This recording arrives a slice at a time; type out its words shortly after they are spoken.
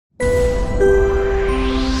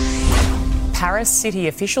Paris, city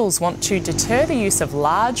officials want to deter the use of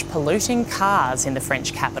large polluting cars in the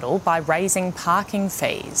French capital by raising parking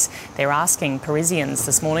fees. They're asking Parisians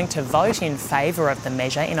this morning to vote in favour of the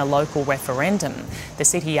measure in a local referendum. The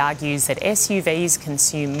city argues that SUVs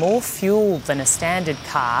consume more fuel than a standard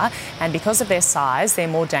car, and because of their size, they're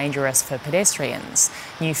more dangerous for pedestrians.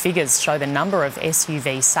 New figures show the number of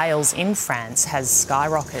SUV sales in France has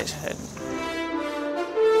skyrocketed.